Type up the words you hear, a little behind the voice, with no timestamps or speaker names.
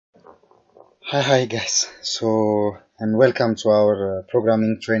Hi guys, and welcome to our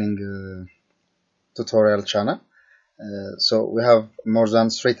programming training tutorial channel. So we have more than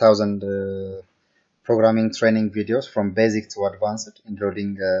 3000 programming training videos from basic to advanced,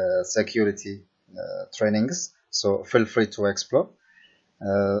 including security trainings, so feel free to explore.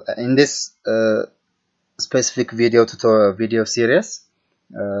 In this specific video series,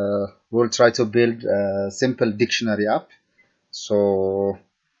 we'll try to build a simple dictionary app. So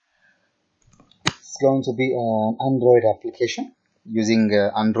it's going to be an Android application using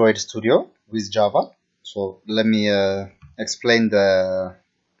Android Studio with Java. So let me explain the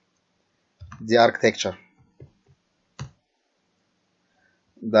architecture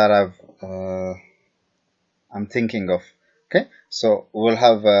that I'm thinking of. Okay, so we'll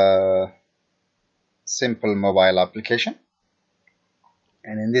have a simple mobile application,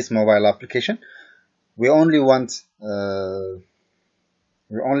 and in this mobile application, we only want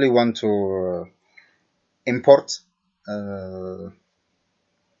to import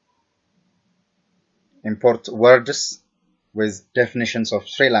words with definitions of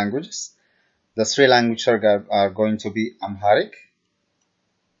 3 languages. The 3 languages are going to be Amharic.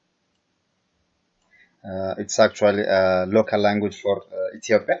 It's actually a local language for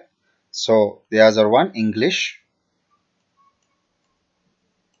Ethiopia. So the other one, English.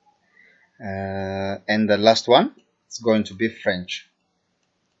 And the last one is going to be French.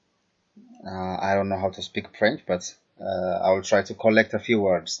 I don't know how to speak French, but I will try to collect a few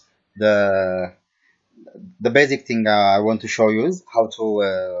words. The basic thing I want to show you is how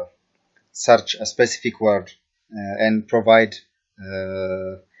to search a specific word and provide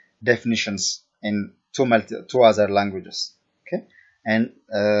definitions in two other languages. Okay, and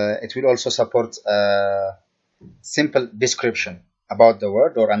it will also support a simple description about the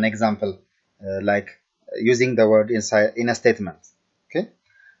word or an example, like using the word inside in a statement. Okay,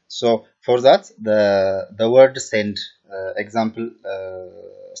 so for that, the words and example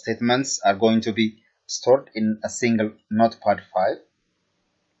statements are going to be stored in a single notepad file.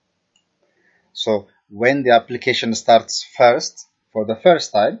 So when the application starts first, for the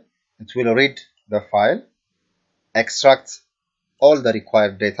first time, it will read the file, extract all the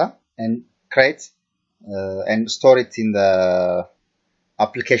required data, and create and store it in the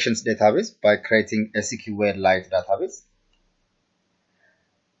applications database by creating a SQLite database.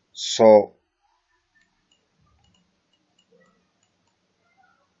 So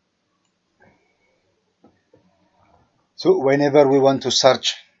whenever we want to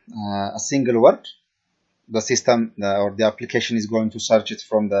search a single word, the system or the application is going to search it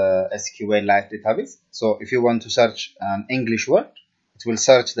from the SQLite database. So if you want to search an English word, it will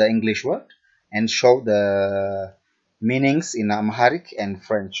search the English word and show the meanings in Amharic and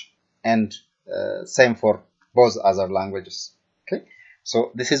French, and same for both other languages. Okay,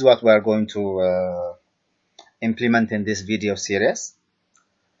 so this is what we are going to implement in this video series.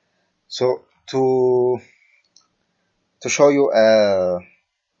 So to show you a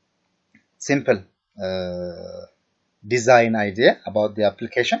simple design idea about the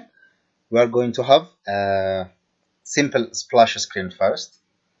application, we are going to have a simple splash screen first.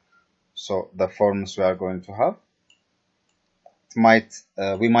 So the forms we are going to have,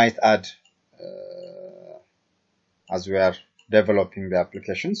 we might add as we are developing the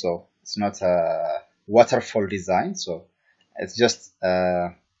application. So it's not a waterfall design, so it's just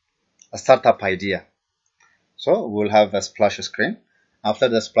a startup idea. So we'll have a splash screen. After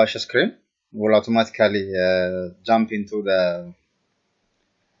the splash screen, we'll automatically jump into the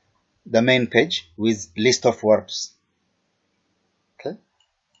main page with list of words. Okay,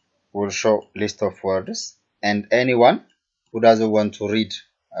 we'll show list of words, and anyone who doesn't want to read,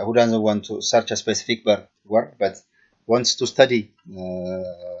 who doesn't want to search a specific word, but wants to study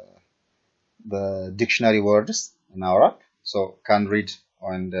the dictionary words in our app, so can read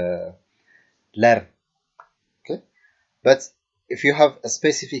and learn. Okay, but if you have a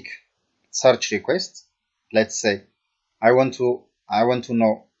specific search request, let's say I want to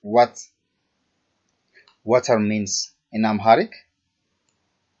know what water means in Amharic,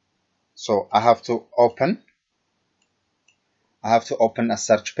 so I have to open a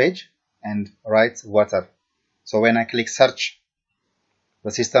search page and write water. So when I click search,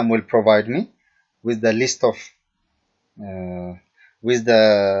 the system will provide me with the list of with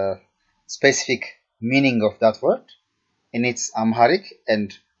the specific meaning of that word in its Amharic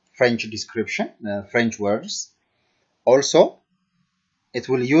and French description, French words. Also, it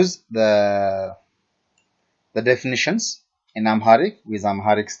will use the definitions in Amharic with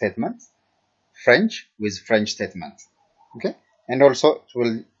Amharic statement, French with French statement. Okay, and also it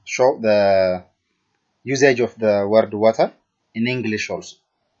will show the usage of the word water in English also.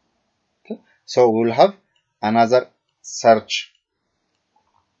 Okay, So we will have another search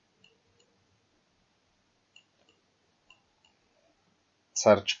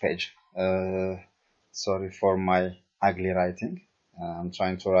page. Sorry for my ugly writing. I'm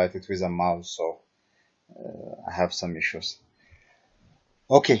trying to write it with a mouse, so I have some issues.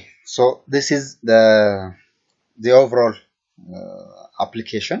 Okay, so this is the overall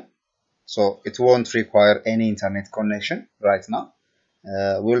application. So it won't require any internet connection right now.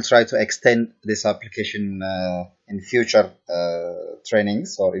 We'll try to extend this application in future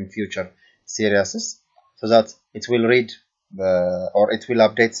trainings or in future series, so that it will read or it will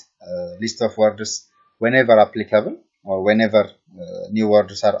update list of words whenever applicable or whenever new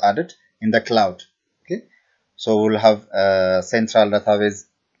words are added in the cloud. Okay, so we'll have a central database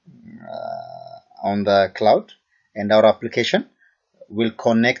on the cloud, and our application will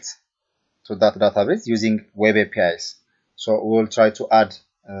connect to that database using web APIs. So we'll try to add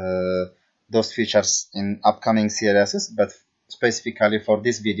those features in upcoming series, but specifically for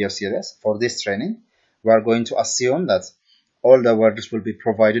this video series, for this training, we are going to assume that all the words will be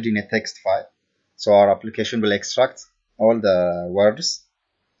provided in a text file. So our application will extract all the words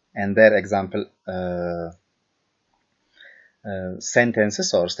and their example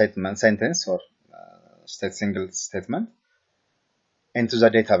sentences or sentence or single statement into the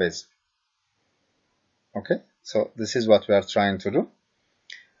database. Okay, so this is what we are trying to do.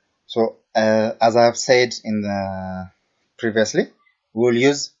 So as I have said in the previously, we'll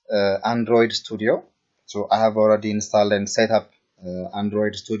use Android Studio. So I have already installed and set up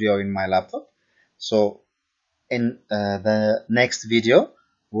Android Studio in my laptop. So in the next video,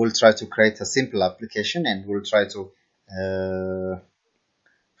 we'll try to create a simple application, and we'll try to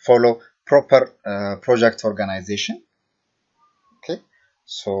follow proper project organization. Okay,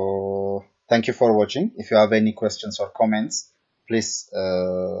 so thank you for watching. If you have any questions or comments, please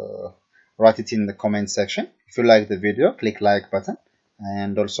write it in the comment section. If you like the video, click like button,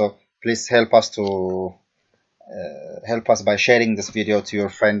 and also please help us by sharing this video to your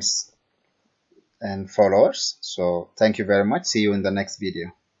friends and followers. So thank you very much. See you in the next video.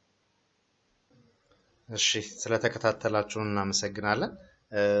 እሺ ስለተከታተላችሁን እናመሰግናለን።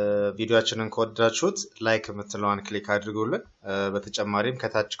 ቪዲዮአችንን ከወደዳችሁት ላይክ የምትለዋን ክሊክ አድርጉልን። በተጨማሪም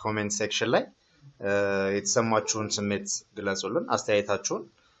ከታች ኮሜንት ሴክሽን ላይ የተሰማችሁን ስሜት ግለጹልን። አስተያየታችሁን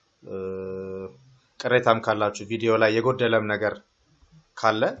ቅሬታም ካላችሁ ቪዲዮ ላይ የጎደለም ነገር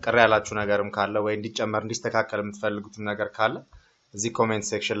ካለ ቅሬ ያላችሁ ነገርም ካለ ወይ እንዲጨመር እንዲስተካከል የምትፈልጉት ነገር ካለ እዚህ ኮሜንት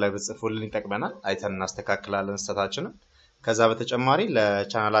ሴክሽን ላይ ብጽፉልን ይጠቅመናል። አይተን እናስተካክላለን ስህተታችንን። ከዛ በተጨማሪ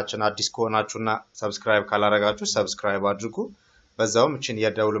ለቻናላችን አዲስ ከሆናችሁና ሰብስክራይብ ካላረጋችሁ ሰብስክራይብ አድርጉ። በዛውም እቺን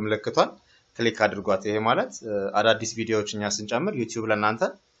የደውል ምልክቷን ክሊክ አድርጓት። ይሄ ማለት አዳዲስ ቪዲዮዎች እኛ ስንጨምር ዩቲዩብ ለእናንተ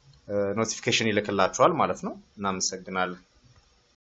ኖቲፊኬሽን ይልክላችኋል ማለት ነው። እናመሰግናለን።